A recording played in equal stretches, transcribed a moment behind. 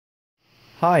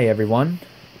Hi everyone.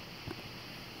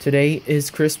 Today is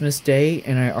Christmas Day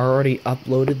and I already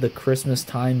uploaded the Christmas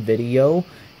time video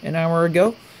an hour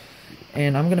ago.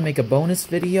 And I'm gonna make a bonus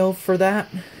video for that.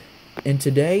 And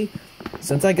today,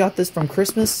 since I got this from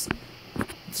Christmas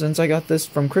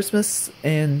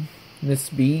and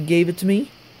Miss B gave it to me,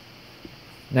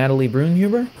 Natalie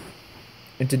Brunhuber,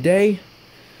 and today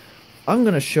I'm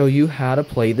gonna show you how to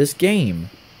play this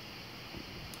game.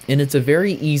 And it's a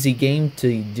very easy game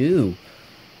to do.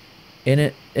 And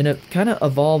it kind of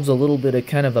evolves a little bit of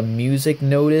kind of a music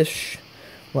note-ish.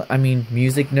 Well, I mean,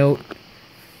 music note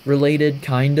related,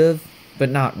 kind of,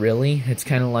 but not really. It's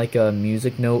kind of like a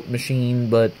music note machine,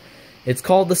 but it's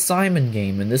called the Simon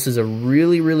game, and this is a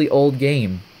really, really old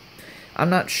game.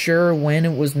 I'm not sure when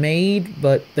it was made,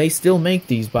 but they still make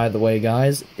these, by the way,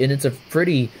 guys. And it's a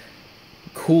pretty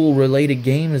cool related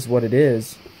game is what it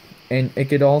is. And it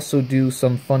could also do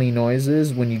some funny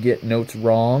noises when you get notes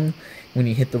wrong, when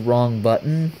you hit the wrong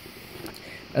button.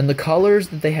 And the colors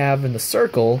that they have in the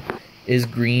circle is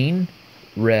green,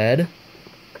 red,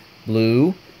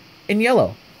 blue, and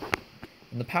yellow.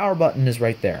 And the power button is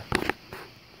right there.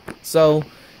 So,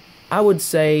 I would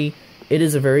say it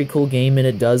is a very cool game, and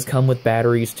it does come with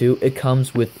batteries too. It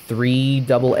comes with 3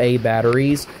 AA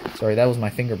batteries. Sorry, that was my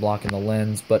finger blocking the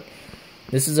lens, but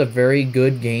this is a very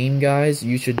good game, guys.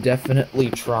 You should definitely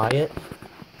try it,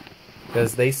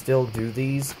 because they still do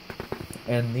these,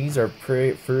 and these are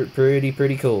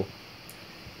pretty cool.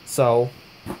 So,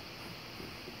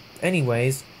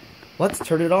 anyways, let's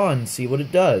turn it on and see what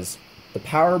it does. The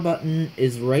power button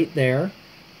is right there,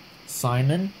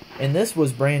 Simon, and this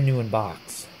was brand new in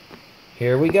box.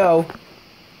 Here we go.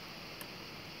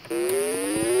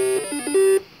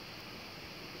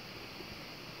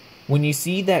 When you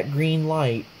see that green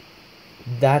light,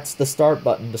 that's the start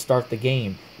button to start the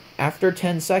game. After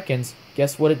 10 seconds,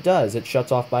 guess what it does? It shuts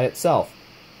off by itself.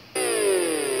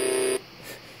 And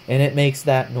it makes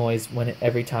that noise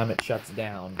every time it shuts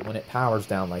down, when it powers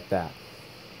down like that.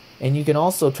 And you can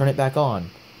also turn it back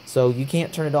on. So you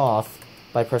can't turn it off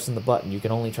by pressing the button. You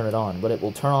can only turn it on, but it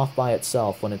will turn off by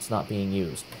itself when it's not being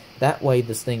used. That way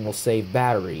this thing will save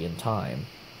battery and time.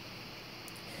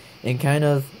 And kind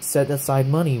of set aside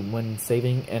money when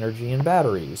saving energy and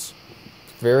batteries.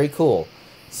 Very cool.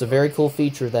 It's a very cool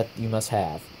feature that you must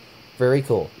have. Very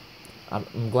cool.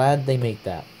 I'm glad they make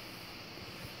that.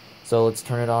 So let's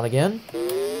turn it on again.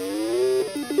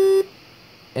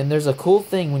 And there's a cool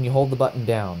thing when you hold the button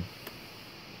down.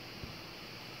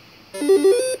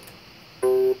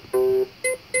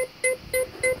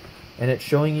 And it's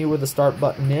showing you where the start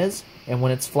button is, and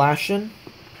when it's flashing,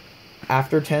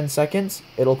 after 10 seconds,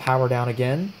 it'll power down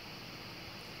again.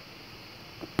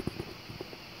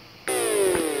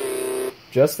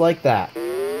 Just like that.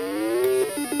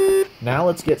 Now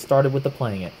let's get started with the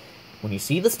playing it. When you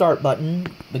see the start button,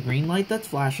 the green light that's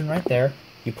flashing right there,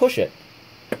 you push it.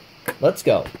 Let's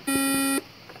go.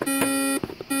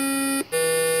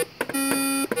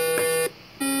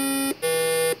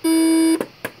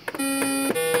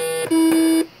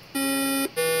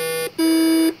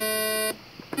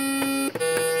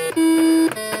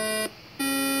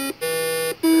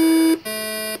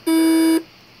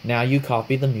 Now you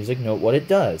copy the music note what it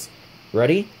does.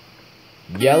 Ready?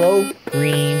 Yellow,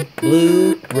 green,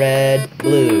 blue, red,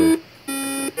 blue.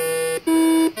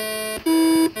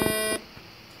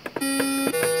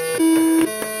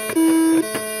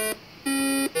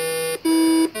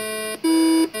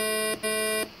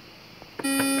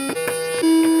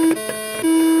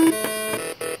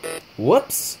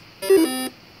 Whoops!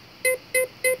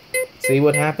 See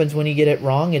what happens when you get it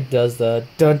wrong? It does the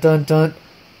dun dun dun.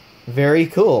 Very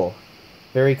cool.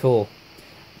 Very cool.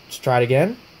 Let's try it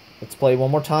again. Let's play one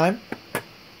more time.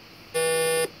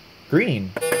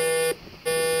 Green.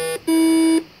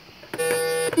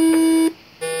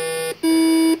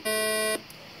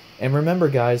 And remember,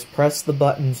 guys, press the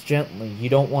buttons gently. You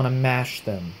don't want to mash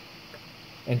them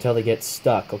until they get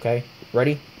stuck, okay?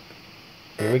 Ready?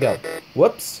 Here we go.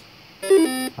 Whoops.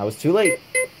 I was too late.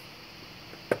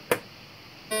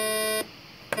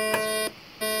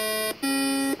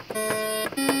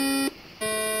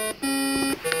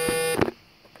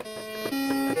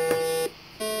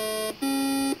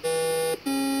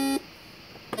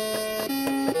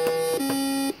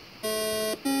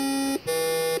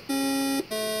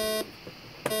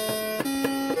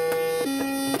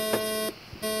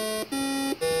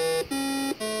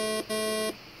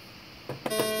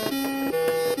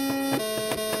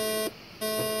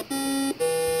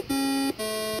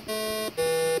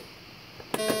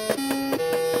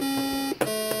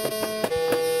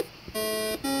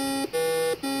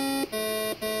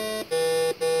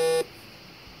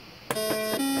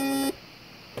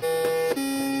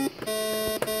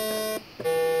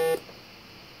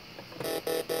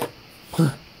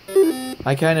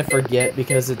 I kind of forget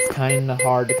because it's kind of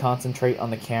hard to concentrate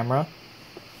on the camera.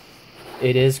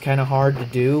 It is kind of hard to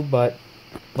do, but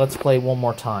let's play one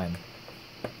more time.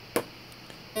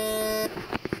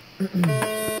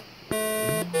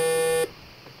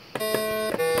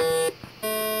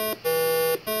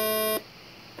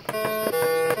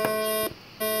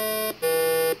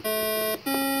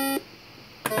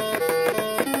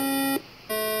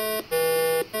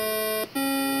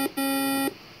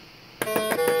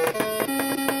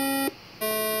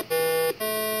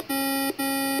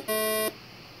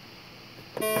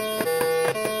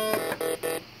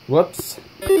 Whoops.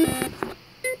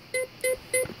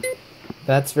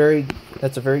 That's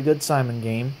a very good Simon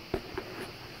game.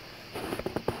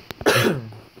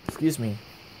 Excuse me.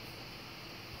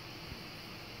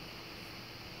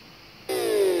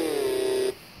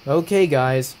 Okay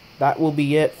guys, that will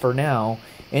be it for now.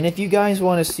 And if you guys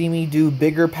want to see me do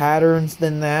bigger patterns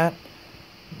than that,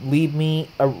 leave me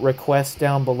a request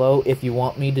down below if you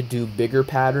want me to do bigger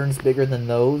patterns, bigger than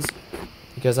those.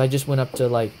 Because I just went up to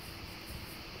like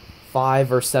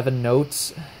 5 or 7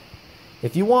 notes.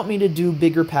 If you want me to do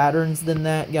bigger patterns than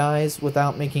that, guys,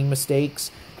 without making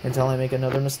mistakes until I make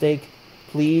another mistake,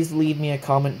 please leave me a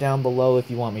comment down below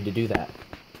if you want me to do that.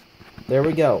 There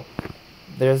we go.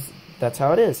 That's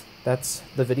how it is. That's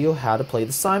the video how to play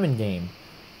the Simon game.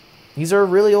 These are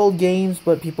really old games,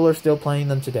 but people are still playing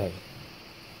them today.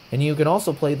 And you can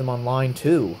also play them online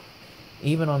too,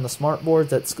 even on the smart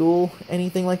boards at school,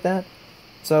 anything like that.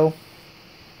 So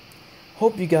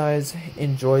hope you guys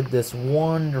enjoyed this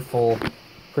wonderful,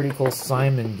 pretty cool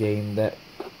Simon game that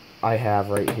I have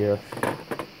right here.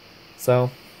 So,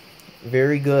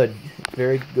 very good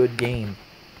game.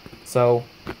 So,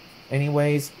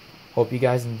 anyways, hope you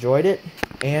guys enjoyed it,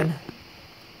 and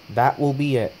that will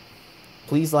be it.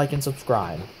 Please like and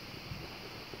subscribe.